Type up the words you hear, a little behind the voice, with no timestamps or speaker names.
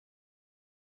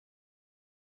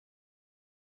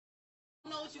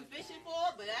Know what you fishing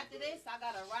for, but after this, I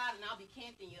got a ride and I'll be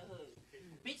camped in your hood.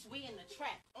 Bitch, we in the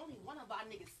trap. Only one of our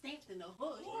niggas stamped in the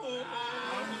hood.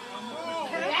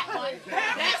 That one,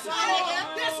 nigga.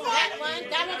 That one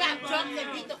got jumped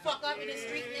and beat the fuck up in the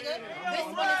street, nigga. This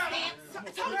one is stamped.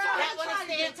 That one is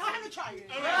stamped. Tell him to try it.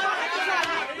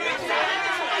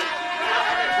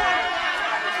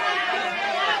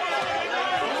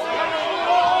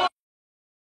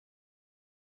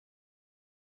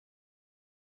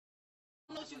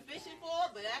 Know what you fishing for,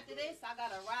 but after this, I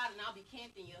got a ride and I'll be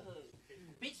camped in your hood.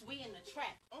 Bitch, we in the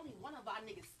trap. Only one of our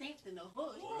niggas stamped in the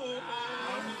hood.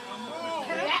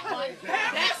 That one, nigga.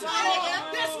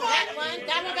 That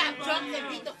one got jumped and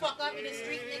beat the fuck up in the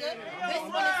street, nigga. This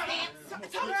one is stamped.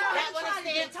 That one is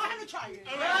stamped. Tell him to try it.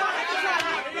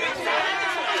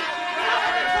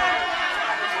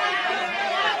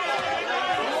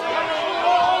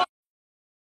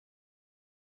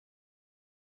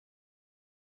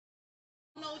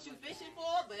 Know what you fishing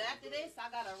for, but after this,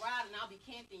 I got a ride and I'll be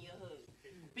camped in your hood.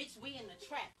 Bitch, we in the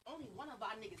trap. Only one of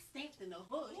our niggas stamped in the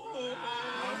hood.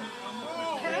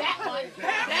 That one,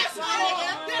 nigga.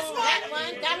 That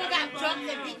one got jumped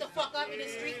and beat the fuck up in the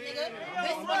street, nigga.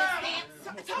 This one is stamped.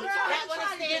 That one is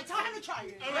stamped. Tell him to try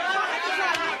it.